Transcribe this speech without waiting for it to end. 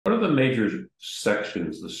are the major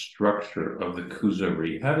sections, the structure of the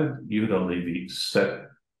Kuzari? How did Yehuda HaLevi set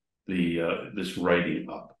this writing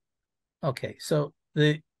up? Okay, so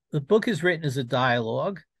the book is written as a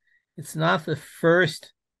dialogue. It's not the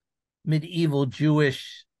first medieval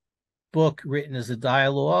Jewish book written as a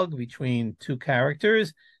dialogue between two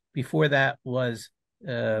characters. Before that was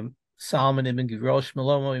Solomon ibn Gibral,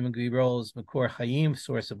 Shlomo ibn Gibral's Makor Chaim,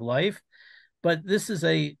 source of life. But this is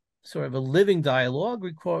a sort of a living dialogue,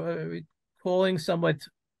 recalling somewhat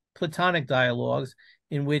Platonic dialogues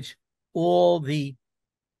in which all the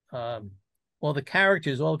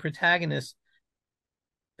characters, all the protagonists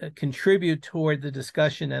contribute toward the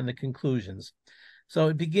discussion and the conclusions. So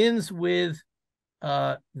it begins with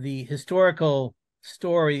the historical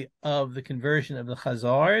story of the conversion of the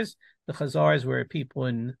Khazars. The Khazars were people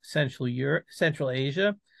in Central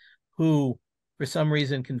Asia who, for some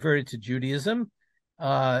reason, converted to Judaism.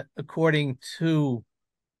 According to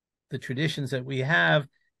the traditions that we have,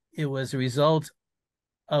 it was a result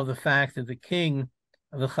of the fact that the king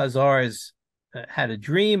of the Khazars had a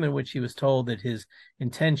dream in which he was told that his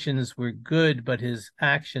intentions were good, but his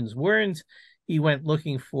actions weren't. He went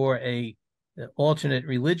looking for an alternate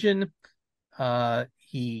religion.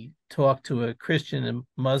 He talked to a Christian, a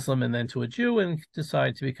Muslim, and then to a Jew, and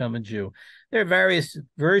decided to become a Jew. There are various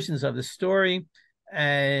versions of the story,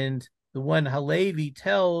 and the one HaLevi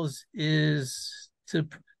tells is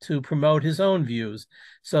to promote his own views.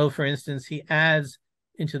 So, for instance, he adds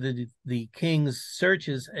into the king's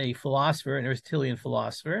searches a philosopher, an Aristotelian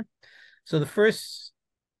philosopher. So the first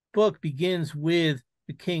book begins with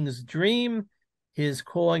the king's dream, his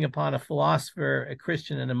calling upon a philosopher, a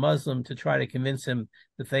Christian and a Muslim, to try to convince him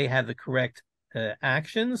that they have the correct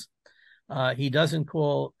actions. He doesn't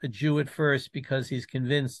call a Jew at first because he's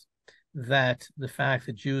convinced that the fact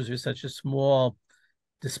that Jews are such a small,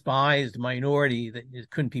 despised minority that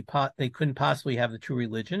they couldn't possibly have the true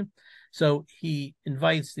religion. So he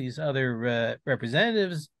invites these other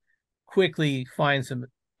representatives, quickly finds them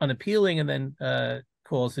unappealing, and then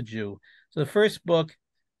calls a Jew. So the first book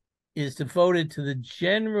is devoted to the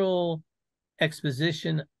general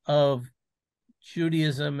exposition of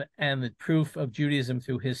Judaism and the proof of Judaism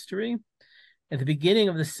through history. At the beginning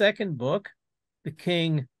of the second book, the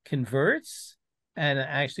king converts, and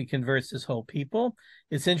actually converts his whole people.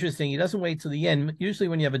 It's interesting. He doesn't wait till the end. Usually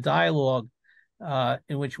when you have a dialogue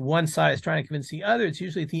in which one side is trying to convince the other, it's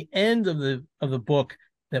usually at the end of the book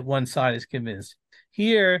that one side is convinced.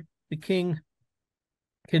 Here, the king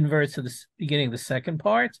converts at the beginning of the second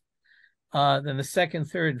part. Then the second,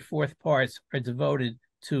 third, and fourth parts are devoted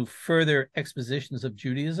to further expositions of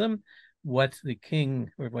Judaism, what the king,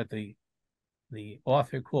 or what the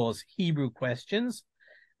author calls Hebrew questions,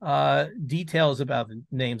 details about the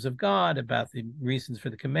names of God, about the reasons for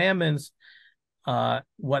the commandments,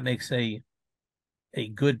 what makes a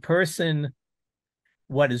good person,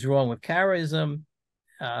 what is wrong with Karaism,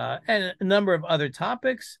 and a number of other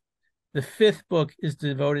topics. The fifth book is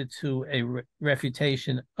devoted to a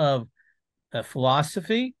refutation of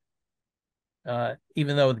philosophy.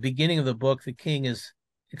 Even though at the beginning of the book, the king is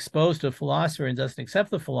exposed to a philosopher and doesn't accept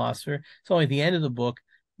the philosopher, it's only at the end of the book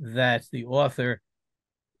that the author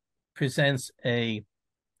presents a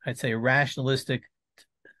rationalistic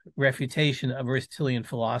refutation of Aristotelian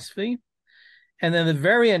philosophy. And then at the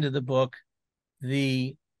very end of the book,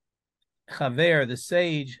 the Chaver, the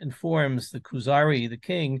sage, informs the Kuzari, the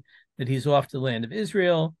king, that he's off to the land of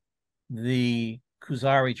Israel. The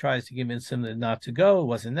Kuzari tries to convince him that not to go, it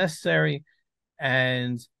wasn't necessary.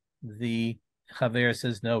 And the Chaver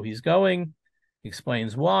says, no, he's going. He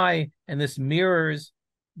explains why. And this mirrors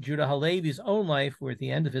Yehuda HaLevi's own life, where at the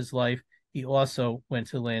end of his life, he also went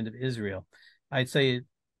to the land of Israel. I'd say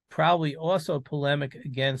probably also a polemic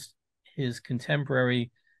against his contemporary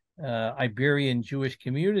Iberian Jewish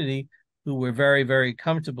community, who were very, very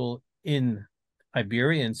comfortable in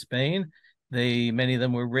Iberia and Spain. Many of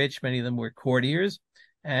them were rich, many of them were courtiers,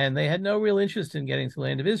 and they had no real interest in getting to the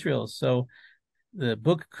land of Israel. So the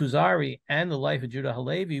book Kuzari and the life of Yehuda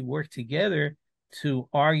HaLevi work together to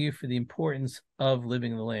argue for the importance of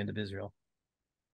living in the land of Israel.